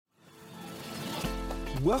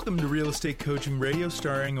Welcome to Real Estate Coaching Radio,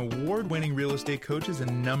 starring award-winning real estate coaches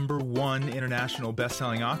and #1 international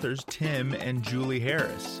best-selling authors, Tim and Julie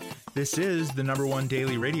Harris. This is the #1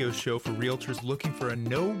 daily radio show for realtors looking for a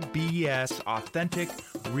no BS, authentic,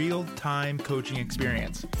 real-time coaching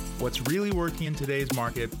experience. What's really working in today's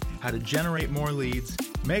market, how to generate more leads,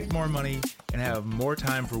 make more money, and have more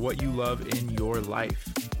time for what you love in your life.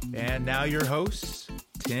 And now your hosts,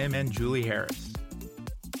 Tim and Julie Harris.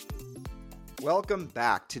 Welcome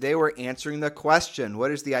back. Today we're answering the question,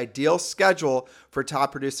 what is the ideal schedule for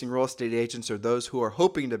top producing real estate agents or those who are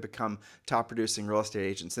hoping to become top producing real estate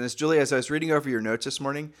agents? And as I was reading over your notes this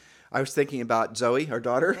morning, I was thinking about Zoe, our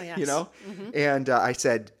daughter, and I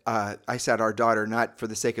said our daughter, not for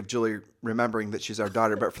the sake of Julie remembering that she's our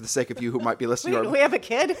daughter, but for the sake of you who might be listening. Wait, we have a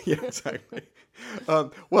kid? Yeah, exactly.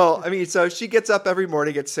 So she gets up every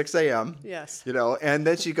morning at 6 a.m. Yes. And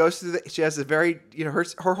then she goes through she has a very,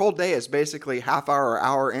 her whole day is basically half hour or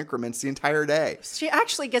hour increments the entire day. She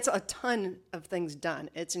actually gets a ton of things done.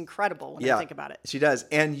 It's incredible when I think about it. She does.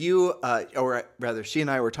 And she and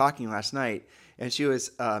I were talking last night, and she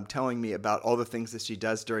was telling me about all the things that she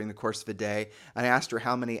does during the course of a day. And I asked her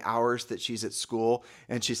how many hours that she's at school.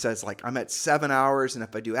 And she says, I'm at 7 hours. And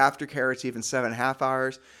if I do aftercare, it's even 7.5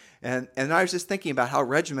 hours. And I was just thinking about how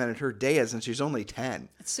regimented her day is, and she's only 10.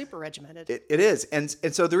 It's super regimented. It is. And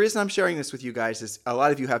so the reason I'm sharing this with you guys is a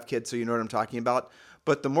lot of you have kids, so you know what I'm talking about.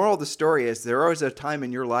 But the moral of the story is there was a time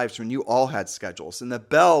in your lives when you all had schedules. And the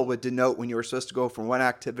bell would denote when you were supposed to go from one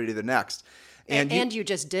activity to the next. And you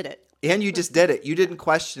just did it. And you just did it. You didn't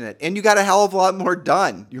question it. And you got a hell of a lot more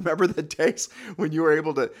done. You remember the days when you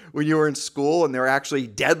were in school and there were actually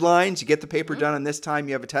deadlines? You get the paper done on this time,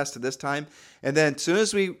 you have a test at this time. And then as soon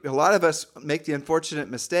as a lot of us make the unfortunate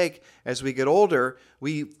mistake as we get older,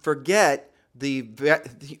 we forget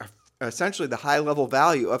essentially the high level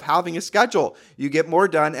value of having a schedule. You get more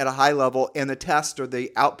done at a high level, and the test or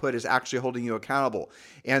the output is actually holding you accountable.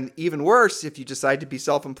 And even worse, if you decide to be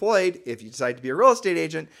self-employed, if you decide to be a real estate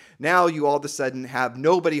agent, now you all of a sudden have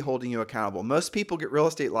nobody holding you accountable. Most people get real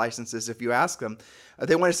estate licenses. If you ask them,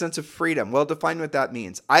 they want a sense of freedom. Well, define what that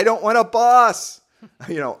means. I don't want a boss.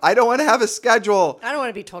 I don't want to have a schedule. I don't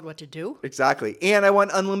want to be told what to do. Exactly. And I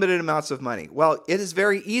want unlimited amounts of money. Well, it is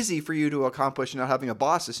very easy for you to accomplish not having a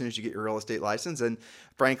boss as soon as you get your real estate license. And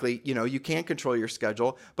frankly, you can't control your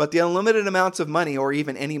schedule. But the unlimited amounts of money, or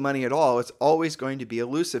even any money at all, it's always going to be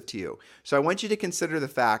elusive to you. So I want you to consider the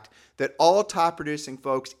fact that all top producing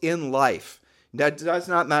folks in life, that does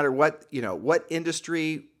not matter what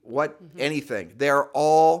industry, anything, they're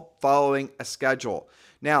all following a schedule.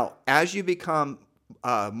 Now, as you become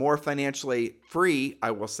more financially free,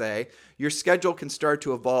 I will say, your schedule can start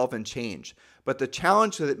to evolve and change. But the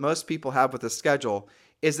challenge that most people have with a schedule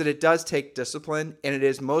is that it does take discipline, and it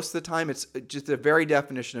is most of the time, it's just the very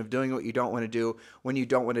definition of doing what you don't want to do when you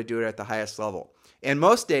don't want to do it at the highest level. And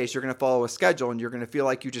most days you're going to follow a schedule and you're going to feel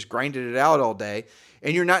like you just grinded it out all day,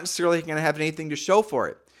 and you're not necessarily going to have anything to show for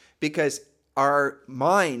it, because our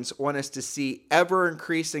minds want us to see ever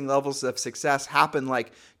increasing levels of success happen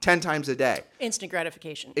 10 times a day. Instant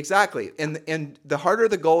gratification. Exactly. And the harder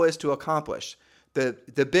the goal is to accomplish,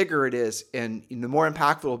 the bigger it is, and the more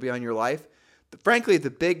impactful it will be on your life. Frankly,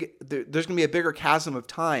 there's going to be a bigger chasm of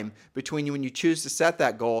time between you when you choose to set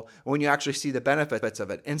that goal and when you actually see the benefits of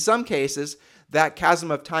it. In some cases, that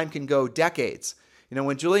chasm of time can go decades.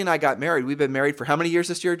 When Julie and I got married, we've been married for how many years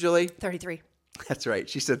this year, Julie? 33. That's right.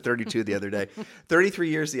 She said 32 the other day. 33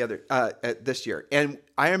 years this year. And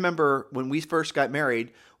I remember when we first got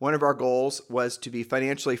married, one of our goals was to be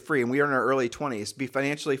financially free, and we were in our early 20s, be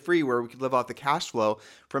financially free where we could live off the cash flow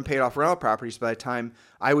from paid off rental properties by the time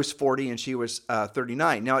I was 40 and she was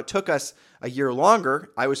 39. Now, it took us a year longer.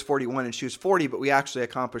 I was 41 and she was 40, but we actually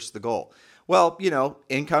accomplished the goal. Well,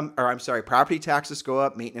 property taxes go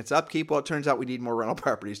up, maintenance upkeep. Well, it turns out we need more rental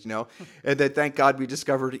properties, And then thank God we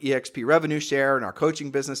discovered EXP revenue share, and our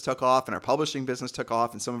coaching business took off, and our publishing business took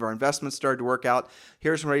off, and some of our investments started to work out.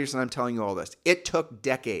 Here's the reason I'm telling you all this. It took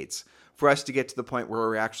decades for us to get to the point where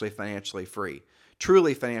we're actually financially free,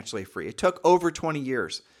 truly financially free. It took over 20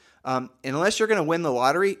 years. And unless you're going to win the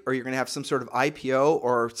lottery, or you're going to have some sort of IPO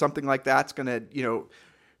or something like that's going to,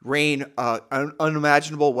 rain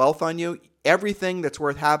unimaginable wealth on you, everything that's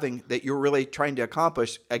worth having that you're really trying to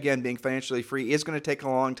accomplish, again, being financially free, is going to take a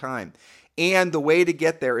long time. And the way to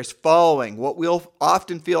get there is following what we'll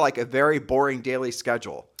often feel like a very boring daily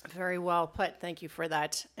schedule. Very well put. Thank you for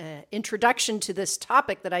that introduction to this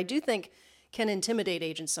topic that I do think can intimidate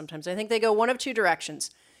agents sometimes. I think they go one of two directions.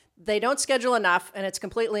 They don't schedule enough, and it's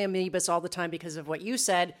completely amoebas all the time because of what you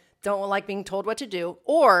said. don't like being told what to do,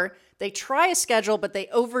 or they try a schedule, but they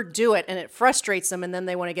overdo it and it frustrates them, and then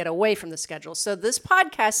they want to get away from the schedule. So this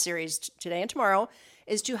podcast series today and tomorrow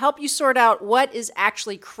is to help you sort out what is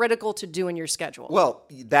actually critical to do in your schedule. Well,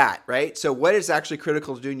 that, right? So what is actually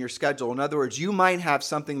critical to do in your schedule? In other words, you might have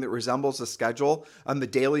something that resembles a schedule on the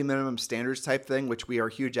daily minimum standards type thing, which we are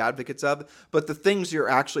huge advocates of, but the things you're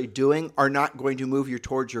actually doing are not going to move you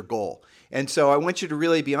towards your goal. And so I want you to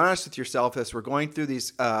really be honest with yourself as we're going through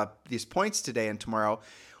these points today and tomorrow.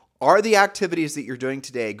 Are the activities that you're doing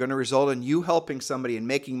today going to result in you helping somebody and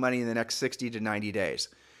making money in the next 60 to 90 days?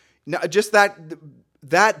 Now, just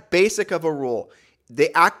that basic of a rule.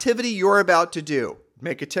 The activity you're about to do,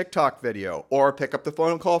 make a TikTok video or pick up the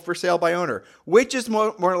phone and call for sale by owner, which is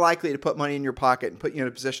more likely to put money in your pocket and put you in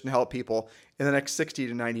a position to help people in the next 60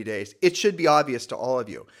 to 90 days? It should be obvious to all of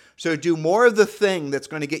you. So do more of the thing that's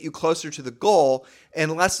going to get you closer to the goal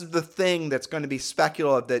and less of the thing that's going to be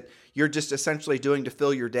speculative that you're just essentially doing to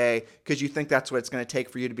fill your day because you think that's what it's going to take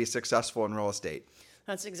for you to be successful in real estate.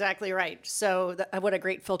 That's exactly right. So what a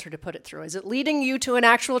great filter to put it through. Is it leading you to an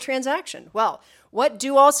actual transaction? Well, what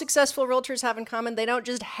do all successful realtors have in common? They don't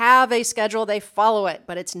just have a schedule, they follow it,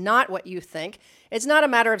 but it's not what you think. It's not a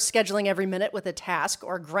matter of scheduling every minute with a task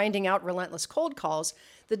or grinding out relentless cold calls.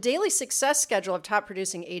 The daily success schedule of top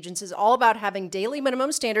producing agents is all about having daily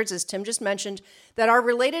minimum standards, as Tim just mentioned, that are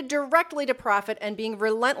related directly to profit and being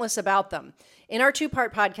relentless about them. In our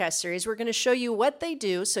 2-part podcast series, we're going to show you what they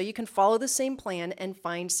do so you can follow the same plan and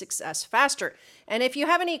find success faster. And if you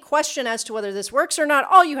have any question as to whether this works or not,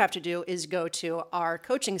 all you have to do is go to our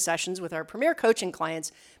coaching sessions with our premier coaching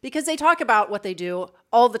clients because they talk about what they do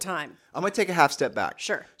all the time. I'm going to take a half step back.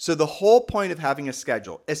 Sure. So the whole point of having a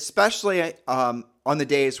schedule, especially on the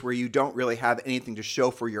days where you don't really have anything to show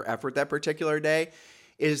for your effort that particular day,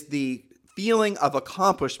 is the feeling of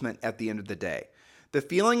accomplishment at the end of the day. The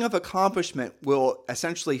feeling of accomplishment will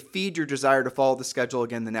essentially feed your desire to follow the schedule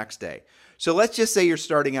again the next day. So let's just say you're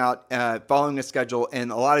starting out following a schedule, and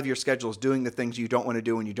a lot of your schedule is doing the things you don't want to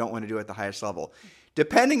do and you don't want to do at the highest level.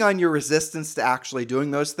 Depending on your resistance to actually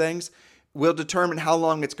doing those things, will determine how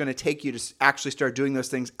long it's going to take you to actually start doing those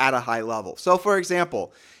things at a high level. So for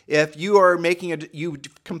example, if you are you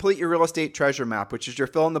complete your real estate treasure map, which is your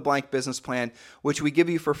fill in the blank business plan, which we give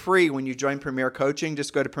you for free when you join Premier Coaching,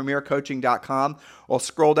 just go to premiercoaching.com or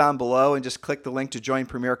scroll down below and just click the link to join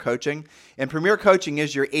Premier Coaching. And Premier Coaching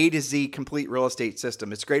is your A to Z complete real estate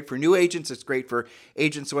system. It's great for new agents. It's great for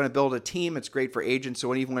agents who want to build a team. It's great for agents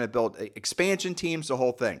who even want to build expansion teams, the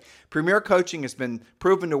whole thing. Premier Coaching has been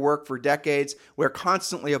proven to work for decades. We're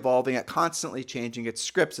constantly evolving it, constantly changing. It's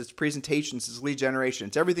scripts, it's presentations, it's lead generation.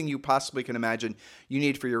 It's everything you possibly can imagine you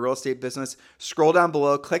need for your real estate business. Scroll down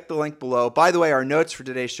below, click the link below. By the way, our notes for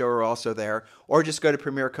today's show are also there, or just go to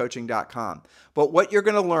premiercoaching.com. But what you're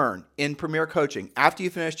going to learn in Premier Coaching after you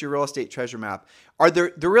finish your real estate treasure map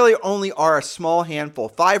there really only are a small handful,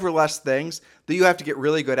 5 or less things that you have to get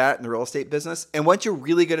really good at in the real estate business. And once you're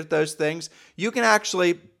really good at those things, you can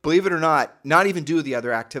actually, believe it or not even do the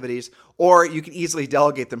other activities, or you can easily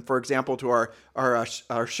delegate them. For example, to our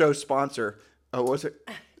show sponsor. What was it?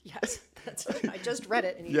 Yes. I just read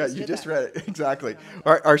it. And you just read it. Exactly.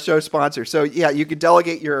 Our show sponsor. So yeah, you can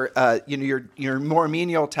delegate your more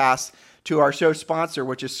menial tasks to our show sponsor,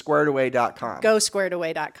 which is squaredaway.com. Go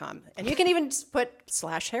squaredaway.com. And you can even put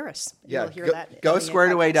 /Harris. Yeah, you'll hear that. Go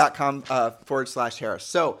squaredaway.com /Harris.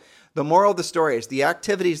 So the moral of the story is the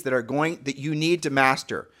activities that you need to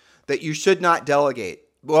master, that you should not delegate.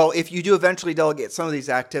 Well, if you do eventually delegate some of these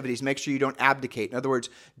activities, make sure you don't abdicate. In other words,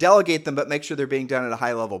 delegate them, but make sure they're being done at a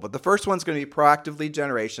high level. But the first one's going to be proactive lead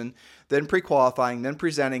generation, then pre-qualifying, then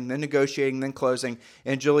presenting, then negotiating, then closing.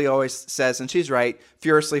 And Julie always says, and she's right,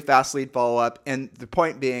 furiously fast lead follow-up. And the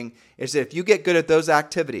point being is that if you get good at those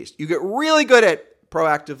activities, you get really good at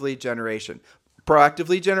proactive lead generation. Proactive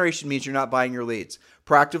lead generation means you're not buying your leads.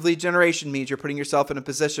 Proactive lead generation means you're putting yourself in a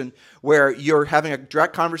position where you're having a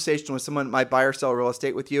direct conversation with someone that might buy or sell real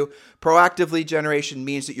estate with you. Proactive lead generation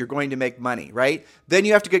means that you're going to make money, right? Then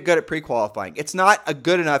you have to get good at pre-qualifying. It's not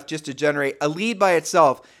good enough just to generate a lead by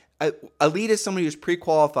itself. A lead is somebody who's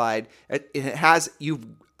pre-qualified. You've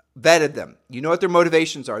vetted them. You know what their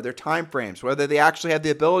motivations are, their time frames, whether they actually have the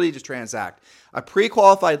ability to transact. A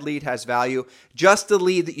pre-qualified lead has value. Just a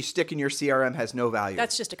lead that you stick in your CRM has no value.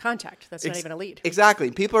 That's just a contact. That's not even a lead.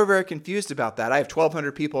 Exactly. People are very confused about that. I have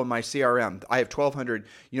 1,200 people in my CRM. I have 1,200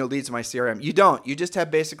 leads in my CRM. You don't. You just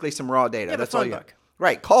have basically some raw data. You have That's a phone all you book.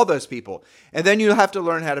 Right. Call those people. And then you have to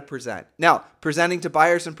learn how to present. Now, presenting to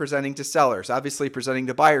buyers and presenting to sellers. Obviously, presenting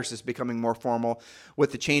to buyers is becoming more formal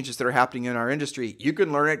with the changes that are happening in our industry. You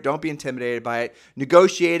can learn it. Don't be intimidated by it.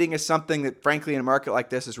 Negotiating is something that, frankly, in a market like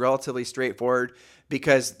this is relatively straightforward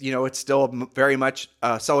because, it's still very much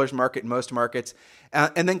a seller's market in most markets.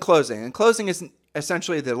 And then closing. And closing is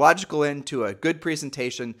essentially the logical end to a good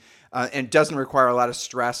presentation and doesn't require a lot of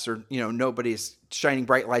stress or, nobody's shining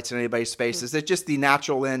bright lights in anybody's faces. It's just the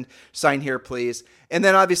natural end. Sign here, please. And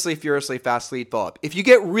then obviously furiously fast lead follow-up. If you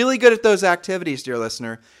get really good at those activities, dear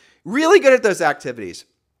listener, really good at those activities,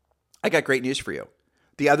 I got great news for you.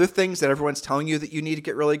 The other things that everyone's telling you that you need to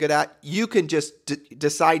get really good at, you can just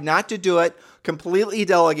decide not to do it, completely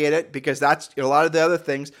delegate it, because that's a lot of the other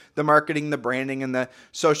things, the marketing, the branding, and the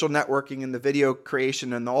social networking, and the video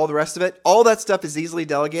creation, and all the rest of it. All that stuff is easily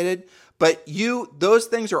delegated, but those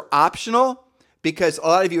things are optional because a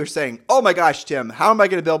lot of you are saying, oh my gosh, Tim, how am I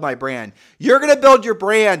going to build my brand? You're going to build your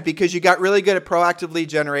brand because you got really good at proactive lead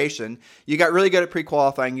generation. You got really good at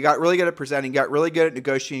pre-qualifying. You got really good at presenting. You got really good at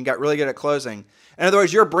negotiating. You got really good at closing. In other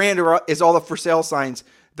words, your brand is all the for sale signs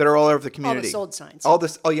that are all over the community. All the sold signs.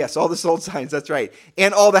 All the sold signs. That's right.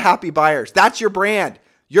 And all the happy buyers. That's your brand.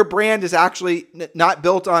 Your brand is actually not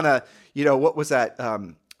built on a, what was that,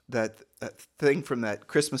 that thing from that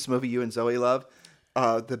Christmas movie you and Zoe love?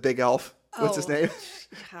 The Big Elf. What's his name?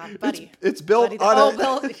 Buddy. It's built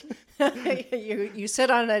on you sit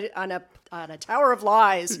on a tower of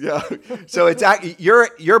lies. Yeah. So it's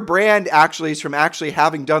your brand actually is from actually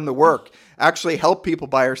having done the work, actually help people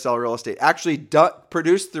buy or sell real estate, actually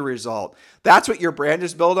produce the result. That's what your brand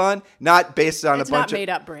is built on, not based on it's a bunch of... It's not made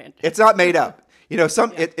up brand. It's not made up.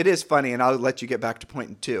 It is funny, and I'll let you get back to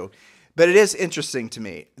point two. But it is interesting to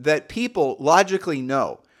me that people logically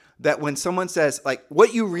know that when someone says, like,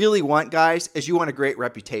 what you really want, guys, is you want a great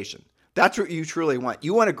reputation. That's what you truly want.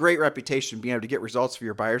 You want a great reputation, being able to get results for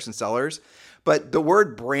your buyers and sellers. But the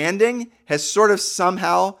word branding has sort of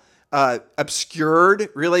somehow obscured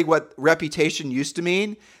really what reputation used to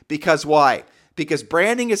mean. Because why? Because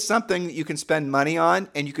branding is something that you can spend money on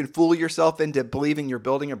and you can fool yourself into believing you're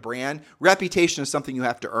building a brand. Reputation is something you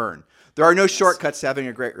have to earn. There are no shortcuts to having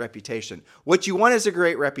a great reputation. What you want is a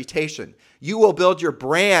great reputation. You will build your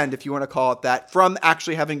brand, if you want to call it that, from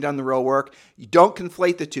actually having done the real work. You don't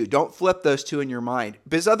conflate the two. Don't flip those two in your mind.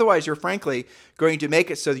 Because otherwise, you're frankly going to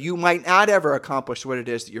make it so that you might not ever accomplish what it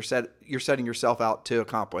is that you're setting yourself out to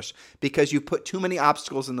accomplish. Because you put too many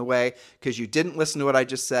obstacles in the way, because you didn't listen to what I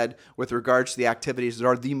just said with regards to the activities that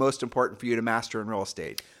are the most important for you to master in real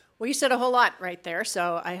estate. Well, you said a whole lot right there,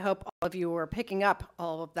 so I hope all of you were picking up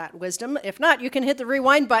all of that wisdom. If not, you can hit the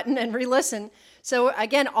rewind button and re-listen. So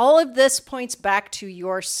again, all of this points back to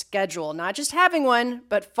your schedule, not just having one,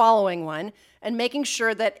 but following one and making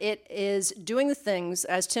sure that it is doing the things,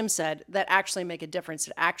 as Tim said, that actually make a difference,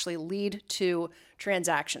 that actually lead to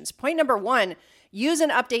transactions. Point number one, use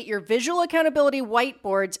and update your visual accountability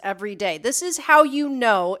whiteboards every day. This is how you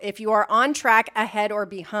know if you are on track, ahead, or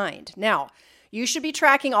behind. Now, you should be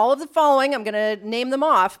tracking all of the following. I'm going to name them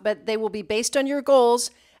off, but they will be based on your goals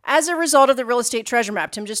as a result of the real estate treasure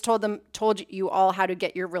map. Tim just told you all how to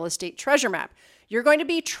get your real estate treasure map. You're going to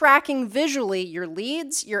be tracking visually your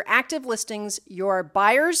leads, your active listings, your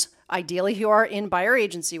buyers, ideally who are in buyer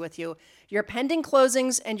agency with you, your pending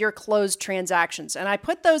closings, and your closed transactions. And I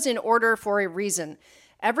put those in order for a reason.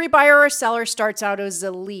 Every buyer or seller starts out as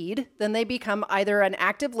a lead, then they become either an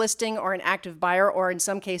active listing or an active buyer, or in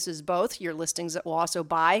some cases both, your listings that will also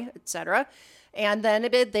buy, etc. And then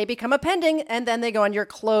they become a pending, and then they go on your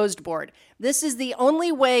closed board. This is the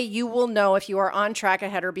only way you will know if you are on track,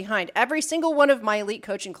 ahead, or behind. Every single one of my elite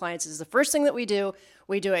coaching clients is the first thing that we do.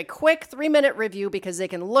 We do a quick 3-minute review because they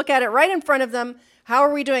can look at it right in front of them. How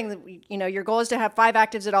are we doing? Your goal is to have 5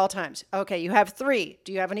 actives at all times. Okay, you have 3.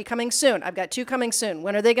 Do you have any coming soon? I've got 2 coming soon.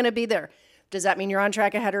 When are they going to be there? Does that mean you're on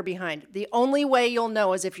track, ahead, or behind? The only way you'll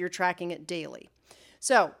know is if you're tracking it daily.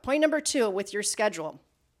 So, point number 2 with your schedule.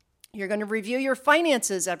 You're going to review your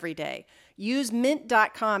finances every day. Use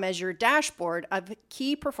Mint.com as your dashboard of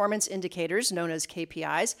key performance indicators, known as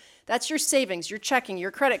KPIs. That's your savings, your checking,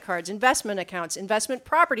 your credit cards, investment accounts, investment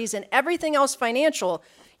properties, and everything else financial.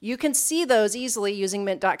 You can see those easily using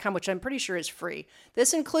Mint.com, which I'm pretty sure is free.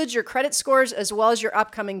 This includes your credit scores as well as your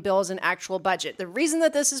upcoming bills and actual budget. The reason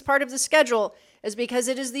that this is part of the schedule is because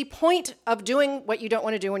it is the point of doing what you don't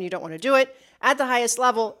want to do when you don't want to do it, at the highest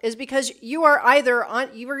level is because you are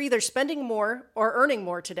either spending more or earning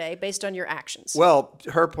more today based on your actions. Well,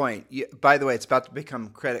 her point, by the way, it's about to become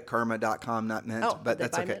creditkarma.com, not Mint, Oh, but they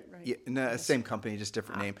that's buy okay. Mint, right. Yeah, no, same company, just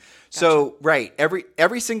different name. Gotcha. So, right,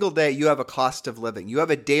 every single day you have a cost of living. You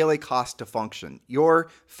have a daily cost to function. Your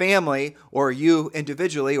family or you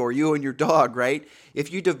individually or you and your dog, right?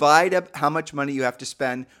 If you divide up how much money you have to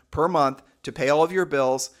spend per month to pay all of your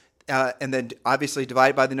bills, and then obviously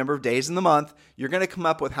divide by the number of days in the month, you're going to come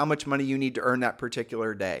up with how much money you need to earn that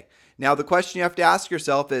particular day. Now, the question you have to ask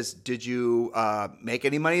yourself is, did you make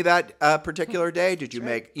any money that particular day? Did you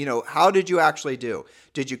make, how did you actually do?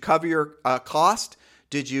 Did you cover your cost?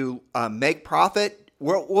 Did you make profit?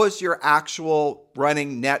 What was your actual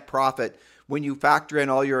running net profit when you factor in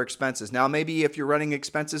all your expenses? Now, maybe if you're running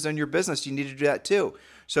expenses on your business, you need to do that too.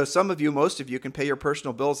 So most of you can pay your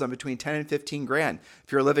personal bills on between 10 and 15 grand.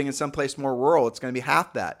 If you're living in someplace more rural, it's going to be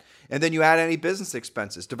half that. And then you add any business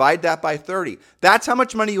expenses, divide that by 30. That's how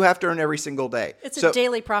much money you have to earn every single day. It's a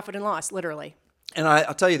daily profit and loss, literally. And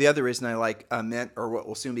I'll tell you the other reason I like Mint, or what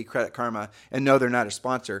will soon be Credit Karma, and no, they're not a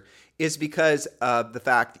sponsor, is because of the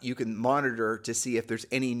fact that you can monitor to see if there's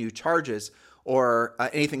any new charges or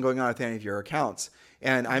anything going on with any of your accounts.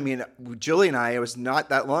 And I mean, Julie and I, it was not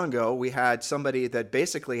that long ago, we had somebody that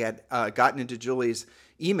basically had gotten into Julie's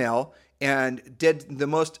email and did the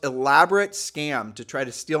most elaborate scam to try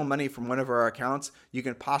to steal money from one of our accounts you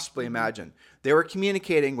can possibly imagine. They were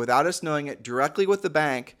communicating without us knowing it directly with the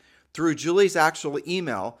bank through Julie's actual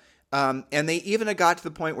email. And they even got to the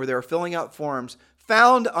point where they were filling out forms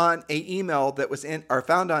found on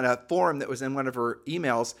found on a form that was in one of her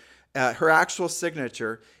emails, her actual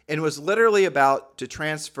signature, and was literally about to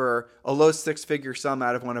transfer a low six-figure sum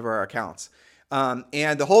out of one of our accounts.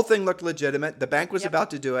 And the whole thing looked legitimate. The bank was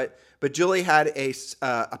about to do it, but Julie had a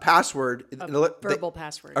password. A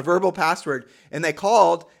verbal password. And they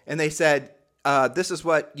called and they said, this is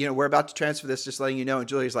what, we're about to transfer this, just letting you know. And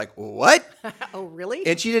Julie's like, what? Oh, really?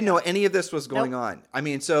 And she didn't know any of this was going on. I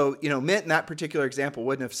mean, so, Mint in that particular example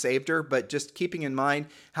wouldn't have saved her, but just keeping in mind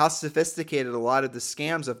how sophisticated a lot of the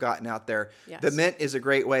scams have gotten out there, the Mint is a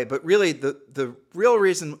great way. But really, the real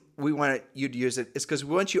reason we want you to use it is because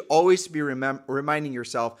we want you always to be reminding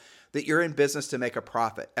yourself that you're in business to make a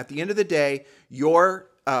profit. At the end of the day, your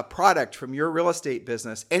product from your real estate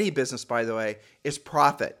business, any business, by the way, is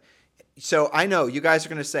profit. So I know you guys are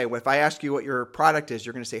going to say, well, if I ask you what your product is,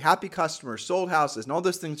 you're going to say happy customers, sold houses, and all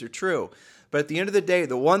those things are true. But at the end of the day,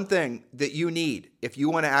 the one thing that you need if you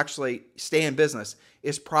want to actually stay in business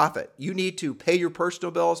is profit. You need to pay your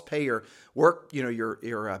personal bills, pay your work,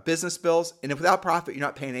 your business bills. And if without profit, you're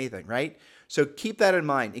not paying anything, right? So keep that in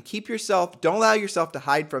mind and don't allow yourself to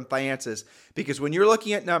hide from finances, because when you're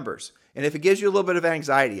looking at numbers, and if it gives you a little bit of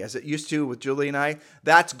anxiety, as it used to with Julie and I,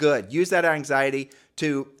 that's good. Use that anxiety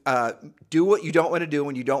to do what you don't want to do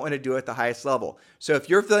when you don't want to do it at the highest level. So if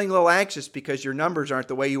you're feeling a little anxious because your numbers aren't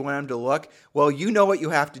the way you want them to look, well, you know what you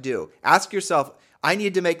have to do. Ask yourself, I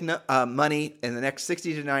need to make money in the next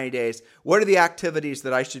 60 to 90 days. What are the activities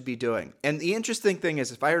that I should be doing? And the interesting thing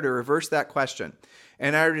is, if I were to reverse that question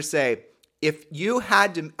and I were to say, if you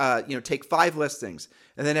had to take 5 listings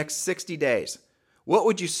in the next 60 days, what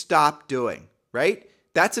would you stop doing, right?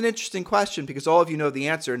 That's an interesting question, because all of you know the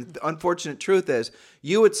answer. And the unfortunate truth is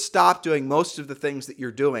you would stop doing most of the things that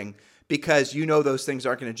you're doing because you know those things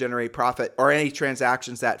aren't going to generate profit or any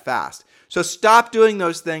transactions that fast. So stop doing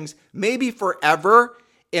those things, maybe forever,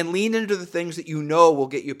 and lean into the things that you know will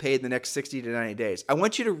get you paid in the next 60 to 90 days. I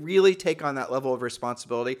want you to really take on that level of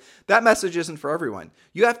responsibility. That message isn't for everyone.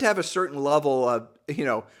 You have to have a certain level of,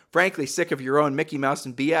 frankly, sick of your own Mickey Mouse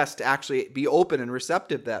and BS to actually be open and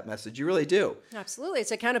receptive to that message. You really do. Absolutely.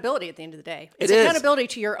 It's accountability at the end of the day. It's accountability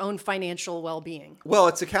to your own financial well-being. Well,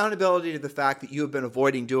 it's accountability to the fact that you have been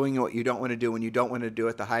avoiding doing what you don't want to do when you don't want to do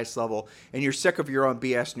it at the highest level, and you're sick of your own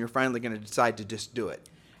BS, and you're finally going to decide to just do it.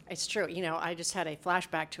 It's true. I just had a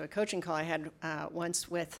flashback to a coaching call I had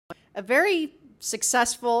once with a very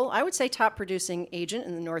successful, I would say top producing agent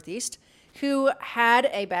in the Northeast who had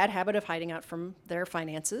a bad habit of hiding out from their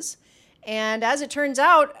finances. And as it turns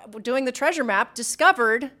out, doing the treasure map,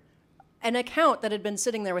 discovered an account that had been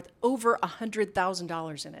sitting there with over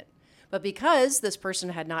 $100,000 in it. But because this person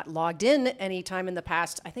had not logged in any time in the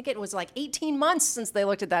past, I think it was like 18 months since they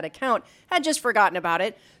looked at that account, had just forgotten about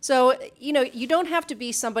it. So, you don't have to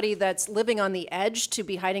be somebody that's living on the edge to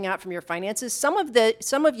be hiding out from your finances. Some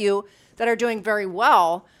of you that are doing very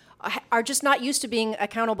well are just not used to being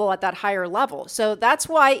accountable at that higher level. So that's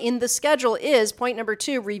why in the schedule is point number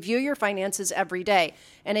 2, review your finances every day.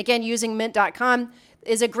 And again, using mint.com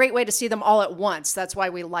is a great way to see them all at once. That's why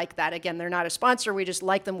we like that. Again, they're not a sponsor. We just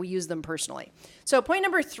like them. We use them personally. So point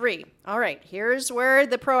number 3. All right, here's where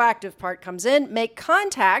the proactive part comes in. Make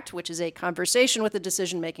contact, which is a conversation with a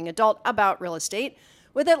decision-making adult about real estate,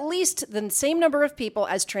 with at least the same number of people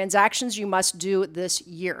as transactions you must do this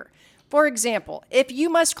year. For example, if you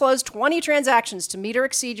must close 20 transactions to meet or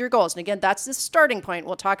exceed your goals, and again, that's the starting point.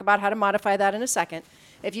 We'll talk about how to modify that in a second.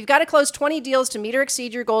 If you've got to close 20 deals to meet or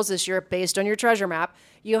exceed your goals this year based on your treasure map,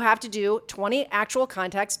 you have to do 20 actual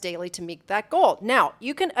contacts daily to meet that goal. Now,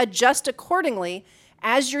 you can adjust accordingly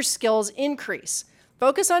as your skills increase.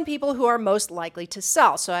 Focus on people who are most likely to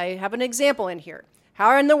sell. So I have an example in here.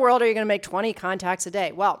 How in the world are you going to make 20 contacts a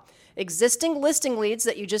day? Well, existing listing leads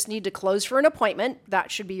that you just need to close for an appointment,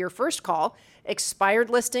 that should be your first call. Expired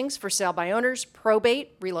listings for sale by owners,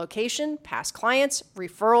 probate, relocation, past clients,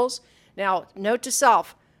 referrals. Now, note to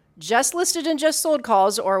self, just listed and just sold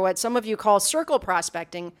calls, or what some of you call circle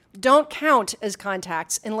prospecting, don't count as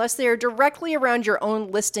contacts unless they are directly around your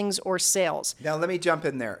own listings or sales. Now, let me jump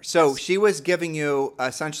in there. So she was giving you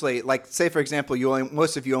essentially, like, say, for example,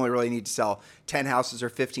 most of you only really need to sell 10 houses or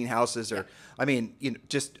 15 houses, or,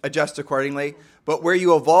 just adjust accordingly. But where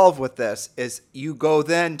you evolve with this is you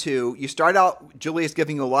start out, Julie is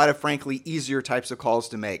giving you a lot of, frankly, easier types of calls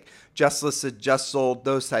to make. Just listed, just sold,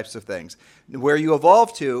 those types of things. Where you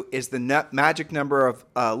evolve to is the magic number of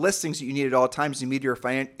listings that you need at all times to meet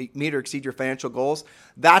or exceed your financial goals.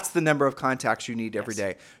 That's the number of contacts you need every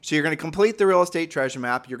day. So you're going to complete the real estate treasure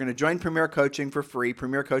map. You're going to join Premier Coaching for free,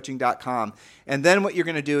 premiercoaching.com. And then what you're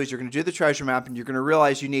going to do is you're going to do the treasure map, and you're going to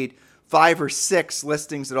realize you need 5 or 6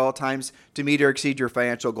 listings at all times to meet or exceed your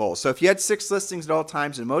financial goals. So if you had 6 listings at all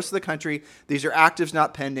times in most of the country, these are actives,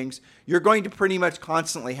 not pendings, you're going to pretty much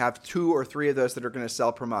constantly have 2 or 3 of those that are going to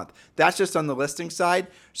sell per month. That's just on the listing side.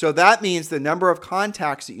 So that means the number of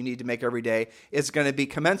contacts that you need to make every day is going to be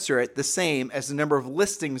commensurate, the same as the number of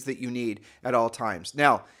listings that you need at all times.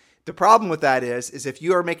 Now, the problem with that is if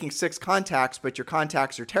you are making 6 contacts, but your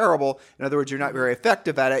contacts are terrible, in other words, you're not very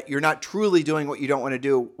effective at it, you're not truly doing what you don't want to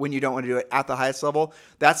do when you don't want to do it at the highest level,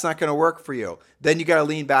 that's not going to work for you. Then you got to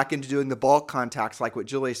lean back into doing the bulk contacts like what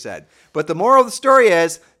Julie said. But the moral of the story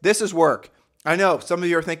is this is work. I know some of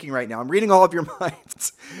you are thinking right now, I'm reading all of your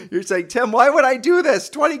minds. You're saying, Tim, why would I do this?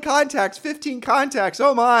 20 contacts, 15 contacts.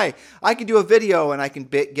 Oh my, I can do a video and I can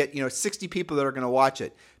get 60 people that are going to watch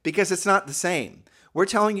it, because it's not the same. We're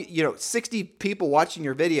telling you, 60 people watching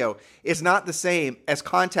your video is not the same as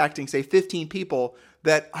contacting, say, 15 people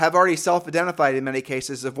that have already self-identified in many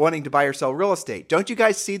cases of wanting to buy or sell real estate. Don't you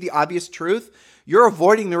guys see the obvious truth? You're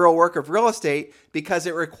avoiding the real work of real estate because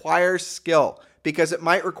it requires skill, because it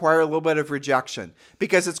might require a little bit of rejection,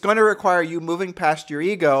 because it's going to require you moving past your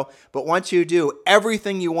ego. But once you do,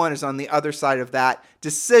 everything you want is on the other side of that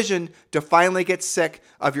decision to finally get sick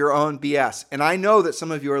of your own BS. And I know that some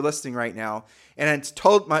of you are listening right now, and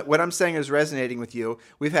what I'm saying is resonating with you.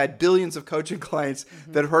 We've had billions of coaching clients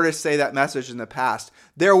that have heard us say that message in the past.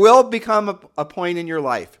 There will become a point in your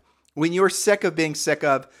life when you're sick of being sick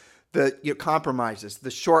of the compromises, the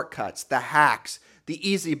shortcuts, the hacks, the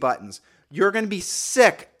easy buttons. You're going to be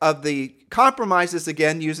sick of the compromises,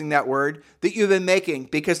 again, using that word, that you've been making,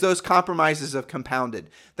 because those compromises have compounded.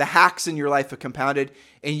 The hacks in your life have compounded,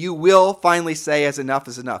 and you will finally say as enough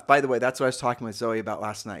is enough. By the way, that's what I was talking with Zoe about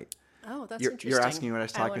last night. Oh, that's interesting. You're asking me what I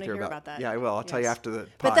was talking to her about. That. Yeah, I will. I'll tell you after the pod.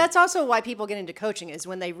 But that's also why people get into coaching, is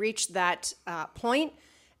when they reach that point.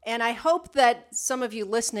 And I hope that some of you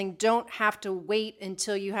listening don't have to wait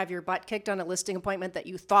until you have your butt kicked on a listing appointment that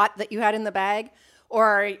you thought that you had in the bag,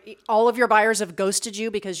 or all of your buyers have ghosted you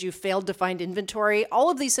because you failed to find inventory. All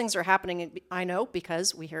of these things are happening, I know,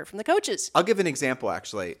 because we hear it from the coaches. I'll give an example,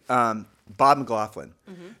 actually. Bob McLaughlin.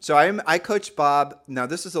 Mm-hmm. So I coached Bob. Now,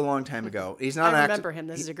 this is a long time ago. He's not. I remember him.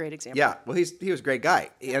 This is a great example. Yeah. Well, he was a great guy,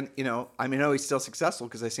 and I know he's still successful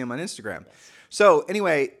because I see him on Instagram. Yes. So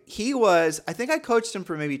anyway, I think I coached him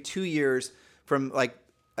for maybe 2 years and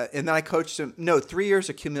then I coached him. No, 3 years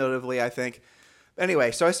accumulatively, I think.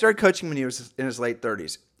 Anyway, so I started coaching when he was in his late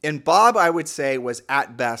 30s. And Bob, I would say, was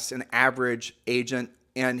at best an average agent.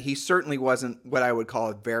 And he certainly wasn't what I would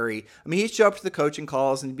call he'd show up to the coaching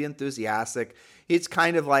calls and he'd be enthusiastic. He'd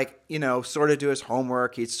kind of sort of do his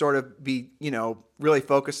homework. He'd sort of be, really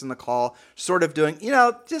focused on the call, sort of doing,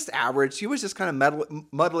 just average. He was just kind of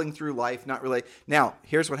muddling through life, not really. Now,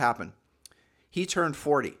 here's what happened. He turned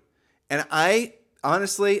 40. And I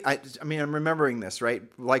honestly, I'm remembering this, right?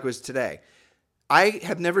 Like it was today. I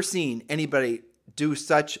have never seen anybody do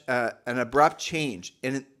such an abrupt change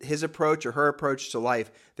in his approach or her approach to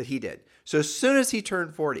life that he did. So as soon as he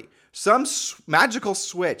turned 40, some magical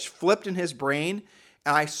switch flipped in his brain,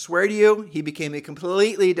 and I swear to you, he became a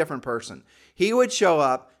completely different person. He would show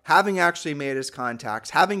up having actually made his contacts,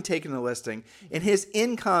 having taken a listing, and his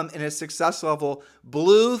income and his success level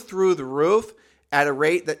blew through the roof at a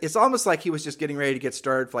rate that it's almost like he was just getting ready to get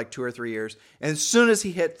started for like 2 or 3 years. And as soon as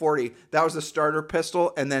he hit 40, that was the starter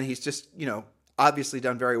pistol. And then he's just, obviously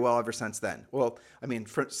done very well ever since then. Well, I mean,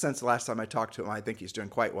 since the last time I talked to him, I think he's doing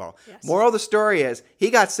quite well. Yes. Moral of the story is he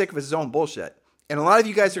got sick of his own bullshit. And a lot of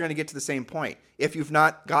you guys are going to get to the same point if you've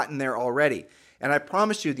not gotten there already. And I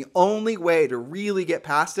promise you, the only way to really get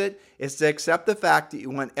past it is to accept the fact that you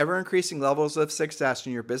want ever-increasing levels of success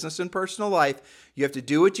in your business and personal life. You have to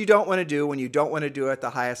do what you don't want to do when you don't want to do it at the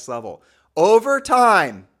highest level. Over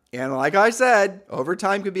time, and like I said, over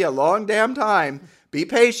time could be a long damn time. Be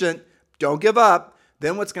patient. Don't give up.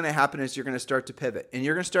 Then what's going to happen is you're going to start to pivot. And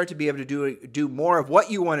you're going to start to be able to do more of what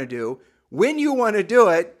you want to do when you want to do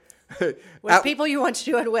it. With people you want to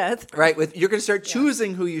do it with. Right. You're going to start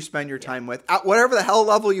choosing who you spend your time with at whatever the hell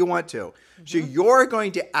level you want to. Mm-hmm. So you're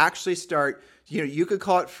going to actually start, you could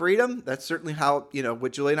call it freedom. That's certainly how,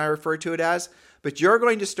 what Julie and I refer to it as. But you're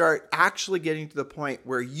going to start actually getting to the point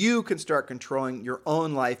where you can start controlling your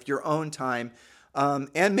own life, your own time.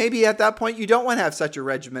 And maybe at that point, you don't want to have such a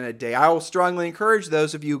regimented day. I will strongly encourage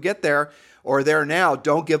those of you who get there or there now,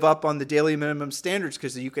 don't give up on the daily minimum standards,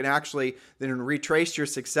 because you can actually then retrace your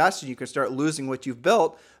success and you can start losing what you've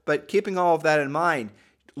built. But keeping all of that in mind,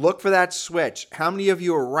 look for that switch. How many of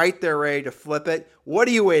you are right there ready to flip it? What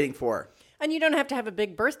are you waiting for? And you don't have to have a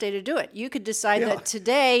big birthday to do it. You could decide that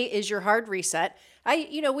today is your hard reset.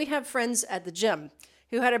 We have friends at the gym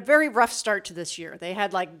who had a very rough start to this year. They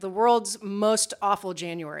had like the world's most awful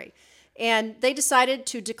January. And they decided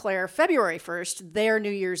to declare February 1st their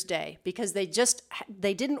New Year's Day because they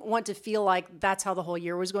didn't want to feel like that's how the whole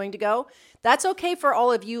year was going to go. That's okay for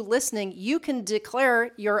all of you listening. You can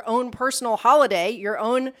declare your own personal holiday, your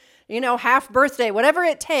own, half birthday, whatever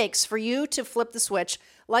it takes for you to flip the switch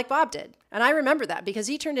like Bob did. And I remember that because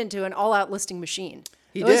he turned into an all-out listing machine.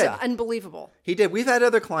 It was unbelievable. He did. We've had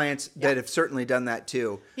other clients that have certainly done that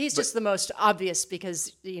too. He's just the most obvious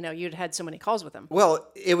because, you'd had so many calls with him. Well,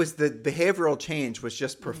 it was the behavioral change was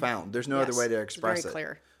just profound. There's no other way to express it. Very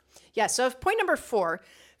clear. Yeah. So point number 4,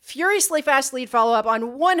 furiously fast lead follow-up on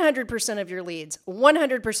 100% of your leads,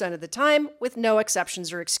 100% of the time with no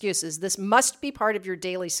exceptions or excuses. This must be part of your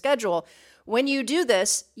daily schedule. When you do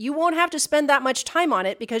this, you won't have to spend that much time on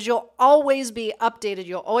it because you'll always be updated.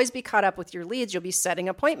 You'll always be caught up with your leads. You'll be setting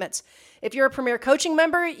appointments. If you're a Premier Coaching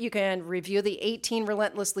member, you can review the 18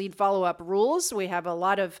 Relentless Lead Follow-Up rules. We have a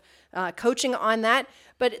lot of coaching on that.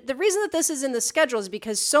 But the reason that this is in the schedule is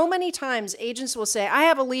because so many times agents will say, I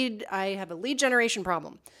have a lead generation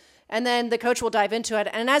problem. And then the coach will dive into it.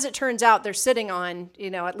 And as it turns out, they're sitting on,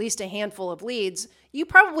 at least a handful of leads. You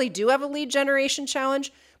probably do have a lead generation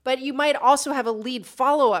challenge, but you might also have a lead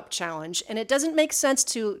follow-up challenge. And it doesn't make sense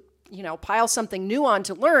to, pile something new on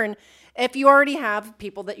to learn if you already have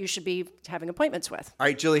people that you should be having appointments with. All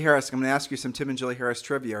right, Julie Harris, I'm going to ask you some Tim and Julie Harris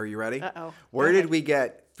trivia. Are you ready? Uh-oh. Where did we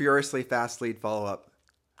get furiously fast lead follow-up?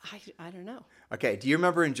 I don't know. Okay, do you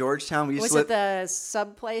remember in Georgetown? Was it the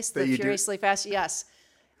sub place, the Furiously Fast? Yes.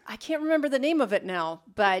 I can't remember the name of it now,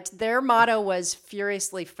 but their motto was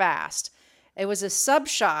Furiously Fast. It was a sub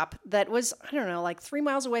shop that was, like 3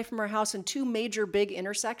 miles away from our house in 2 major big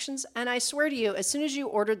intersections. And I swear to you, as soon as you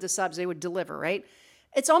ordered the subs, they would deliver, right?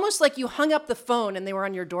 It's almost like you hung up the phone and they were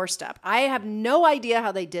on your doorstep. I have no idea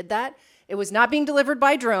how they did that. It was not being delivered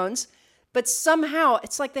by drones, but somehow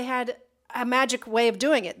it's like they had a magic way of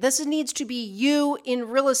doing it. This needs to be you in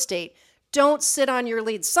real estate. Don't sit on your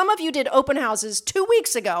leads. Some of you did open houses 2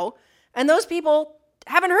 weeks ago, and those people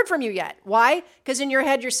haven't heard from you yet. Why? Because in your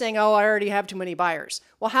head, you're saying, I already have too many buyers.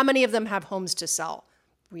 Well, how many of them have homes to sell?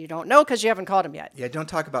 Well, you don't know because you haven't called them yet. Yeah, don't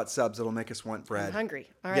talk about subs. It'll make us want bread. I'm hungry.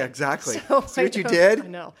 All right. Yeah, exactly. So see what you did? I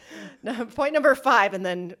know. Now, point number 5, and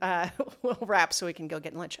then we'll wrap so we can go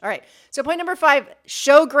get lunch. All right. So point number 5,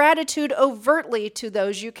 show gratitude overtly to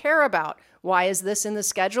those you care about. Why is this in the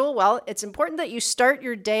schedule? Well, it's important that you start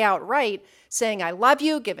your day out right, saying, I love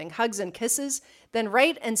you, giving hugs and kisses. Then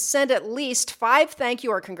write and send at least 5 thank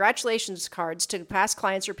you or congratulations cards to past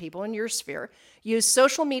clients or people in your sphere. Use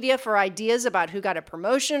social media for ideas about who got a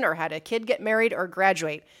promotion or had a kid get married or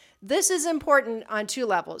graduate. This is important on 2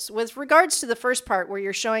 levels. With regards to the first part where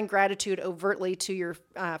you're showing gratitude overtly to your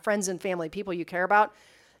friends and family, people you care about,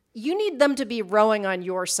 you need them to be rowing on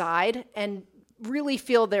your side and really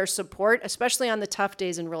feel their support, especially on the tough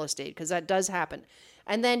days in real estate, because that does happen.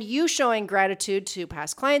 And then you showing gratitude to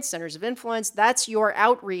past clients, centers of influence, that's your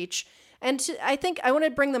outreach. And I think I want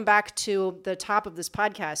to bring them back to the top of this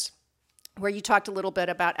podcast where you talked a little bit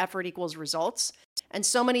about effort equals results. And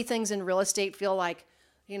so many things in real estate feel like,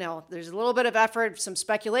 there's a little bit of effort, some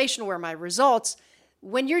speculation, where my results.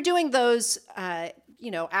 When you're doing those,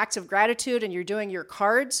 acts of gratitude and you're doing your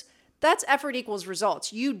cards, that's effort equals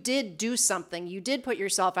results. You did do something. You did put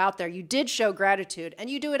yourself out there. You did show gratitude, and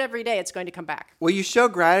you do it every day. It's going to come back. Well, you show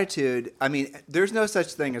gratitude. I mean, there's no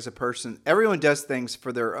such thing as a person. Everyone does things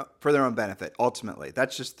for their own benefit, ultimately.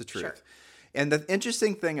 That's just the truth. Sure. And the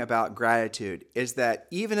interesting thing about gratitude is that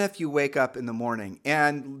even if you wake up in the morning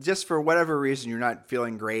and just for whatever reason you're not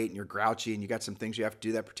feeling great and you're grouchy and you got some things you have to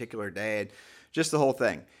do that particular day and just the whole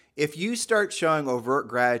thing, if you start showing overt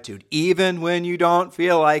gratitude, even when you don't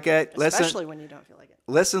feel like it, especially when you don't feel like it.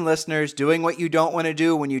 Listen, listeners, doing what you don't want to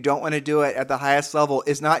do when you don't want to do it at the highest level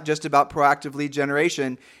is not just about proactive lead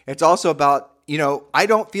generation. It's also about, I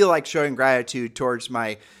don't feel like showing gratitude towards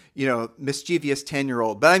my mischievous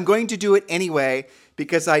 10-year-old, but I'm going to do it anyway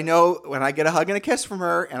because I know when I get a hug and a kiss from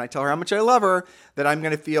her and I tell her how much I love her, that I'm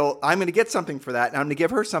going to get something for that, and I'm going to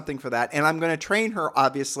give her something for that, and I'm going to train her,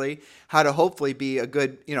 obviously, how to hopefully be a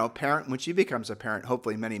good, parent when she becomes a parent,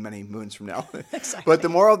 hopefully many, many moons from now. Exactly. But the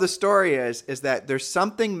moral of the story is that there's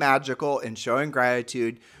something magical in showing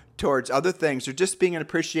gratitude towards other things, or just being an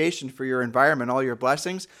appreciation for your environment, all your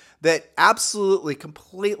blessings, that absolutely,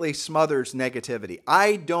 completely smothers negativity.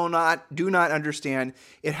 I do not understand.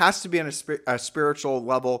 It has to be on a spiritual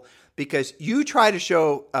level, because you try to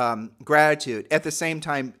show gratitude at the same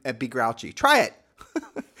time be grouchy. Try it.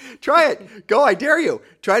 Try it. Go, I dare you.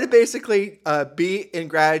 Try to basically be in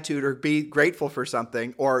gratitude or be grateful for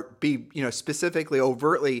something, or be, specifically,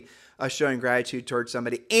 overtly showing gratitude towards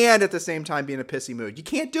somebody, and at the same time be in a pissy mood. You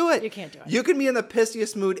can't do it. You can't do it. You can be in the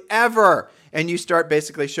pissiest mood ever, and you start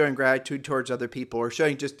basically showing gratitude towards other people, or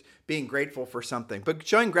showing just being grateful for something. But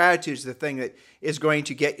showing gratitude is the thing that is going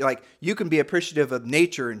to get, you can be appreciative of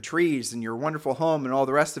nature and trees and your wonderful home and all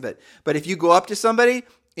the rest of it. But if you go up to somebody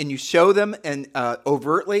and you show them and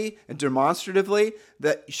overtly and demonstratively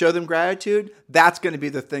that show them gratitude, that's going to be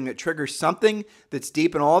the thing that triggers something that's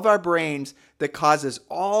deep in all of our brains that causes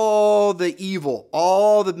all the evil,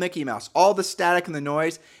 all the Mickey Mouse, all the static and the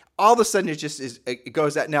noise. All of a sudden, it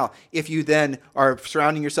goes out. Now, if you then are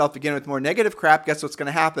surrounding yourself again with more negative crap, guess what's going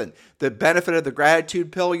to happen? The benefit of the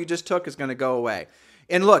gratitude pill you just took is going to go away.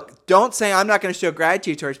 And look, don't say I'm not going to show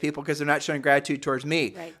gratitude towards people because they're not showing gratitude towards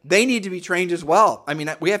me. Right. They need to be trained as well. I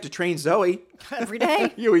mean, we have to train Zoe. Every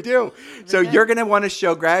day. Yeah, we do. So you're going to want to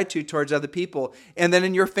show gratitude towards other people. And then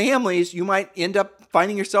in your families, you might end up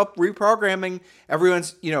finding yourself reprogramming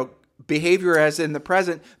everyone's, behavior as in the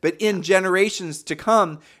present, but in generations to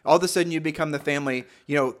come, all of a sudden you become the family,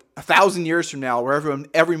 1,000 years from now, where everyone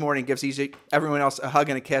every morning gives everyone else a hug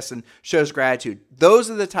and a kiss and shows gratitude. Those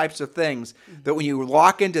are the types of things that when you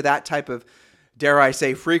lock into that type of, dare I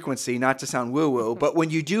say, frequency, not to sound woo-woo, but when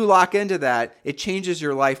you do lock into that, it changes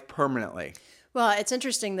your life permanently. Well, it's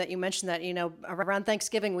interesting that you mentioned that, around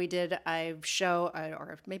Thanksgiving, we did a show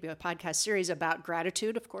or maybe a podcast series about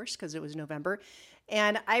gratitude, of course, because it was November.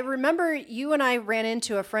 And I remember you and I ran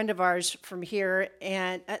into a friend of ours from here.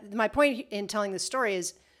 And my point in telling this story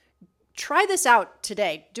is try this out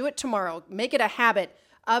today. Do it tomorrow. Make it a habit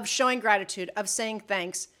of showing gratitude, of saying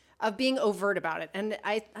thanks, of being overt about it. And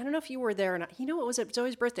I don't know if you were there or not. It was at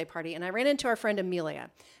Zoe's birthday party. And I ran into our friend Amelia.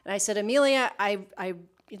 And I said, Amelia,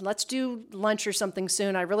 let's do lunch or something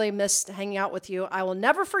soon. I really missed hanging out with you. I will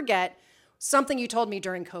never forget something you told me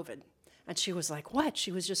during COVID. And she was like, what?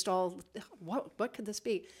 She was just all, what could this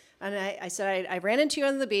be? And I said, I ran into you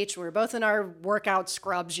on the beach. We were both in our workout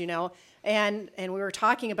scrubs, and we were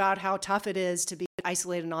talking about how tough it is to be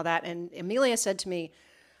isolated and all that. And Amelia said to me,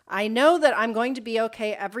 I know that I'm going to be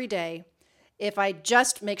okay every day if I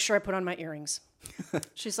just make sure I put on my earrings.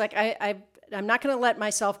 She's like, I'm not going to let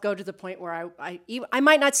myself go to the point where I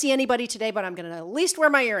might not see anybody today, but I'm going to at least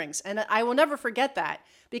wear my earrings. And I will never forget that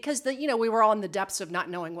because we were all in the depths of not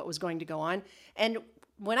knowing what was going to go on. And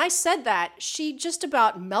when I said that, she just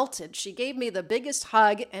about melted. She gave me the biggest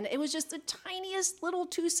hug, and it was just the tiniest little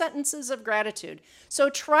 2 sentences of gratitude. So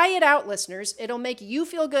try it out, listeners. It'll make you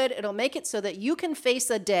feel good. It'll make it so that you can face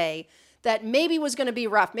a day that maybe was going to be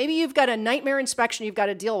rough. Maybe you've got a nightmare inspection you've got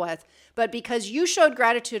to deal with, but because you showed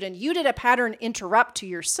gratitude and you did a pattern interrupt to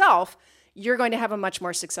yourself, you're going to have a much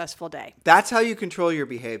more successful day. That's how you control your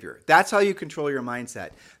behavior. That's how you control your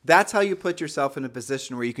mindset. That's how you put yourself in a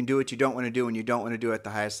position where you can do what you don't want to do and you don't want to do at the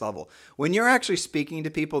highest level. When you're actually speaking to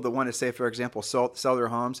people that want to say, for example, sell their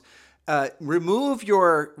homes, remove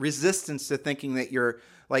your resistance to thinking that you're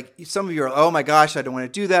like, some of you are, oh my gosh, I don't want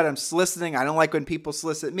to do that. I'm soliciting. I don't like when people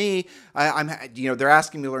solicit me. They're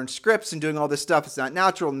asking me to learn scripts and doing all this stuff. It's not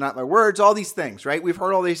natural, not my words, all these things, right? We've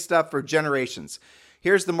heard all these stuff for generations.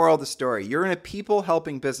 Here's the moral of the story. You're in a people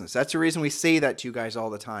helping business. That's the reason we say that to you guys all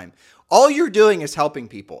the time. All you're doing is helping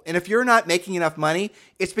people. And if you're not making enough money,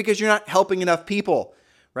 it's because you're not helping enough people.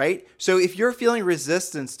 Right? So if you're feeling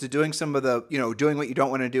resistance to doing some of the, doing what you don't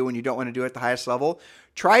want to do when you don't want to do it at the highest level,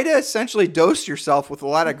 try to essentially dose yourself with a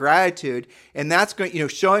lot of gratitude. And that's going,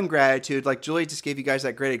 showing gratitude, like Julie just gave you guys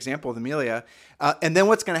that great example of Amelia. And then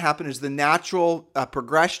what's going to happen is the natural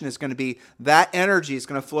progression is going to be that energy is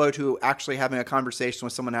going to flow to actually having a conversation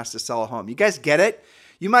when someone has to sell a home. You guys get it?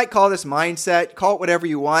 You might call this mindset, call it whatever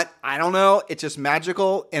you want. I don't know. It's just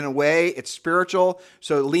magical in a way. It's spiritual.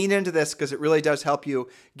 So lean into this because it really does help you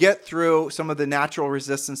get through some of the natural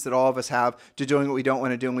resistance that all of us have to doing what we don't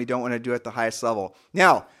want to do and we don't want to do at the highest level.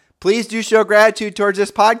 Now, please do show gratitude towards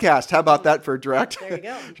this podcast. How about that for direct? There you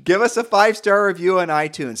go. Give us a 5-star review on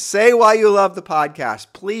iTunes. Say why you love the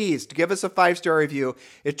podcast. Please give us a 5-star review.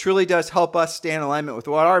 It truly does help us stay in alignment with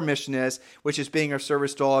what our mission is, which is being of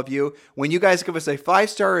service to all of you. When you guys give us a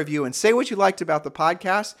 5-star review and say what you liked about the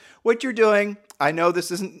podcast, what you're doing, I know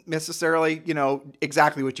this isn't necessarily,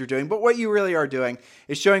 exactly what you're doing, but what you really are doing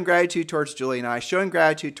is showing gratitude towards Julie and I, showing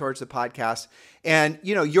gratitude towards the podcast, and,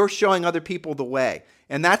 you're showing other people the way.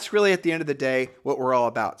 And that's really, at the end of the day, what we're all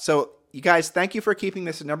about. So, you guys, thank you for keeping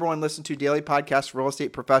this the number one listened to daily podcast for real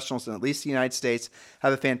estate professionals in at least the United States.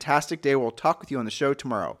 Have a fantastic day. We'll talk with you on the show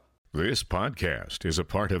tomorrow. This podcast is a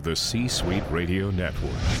part of the C-Suite Radio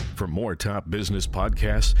Network. For more top business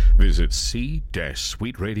podcasts, visit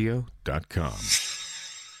c-suiteradio.com.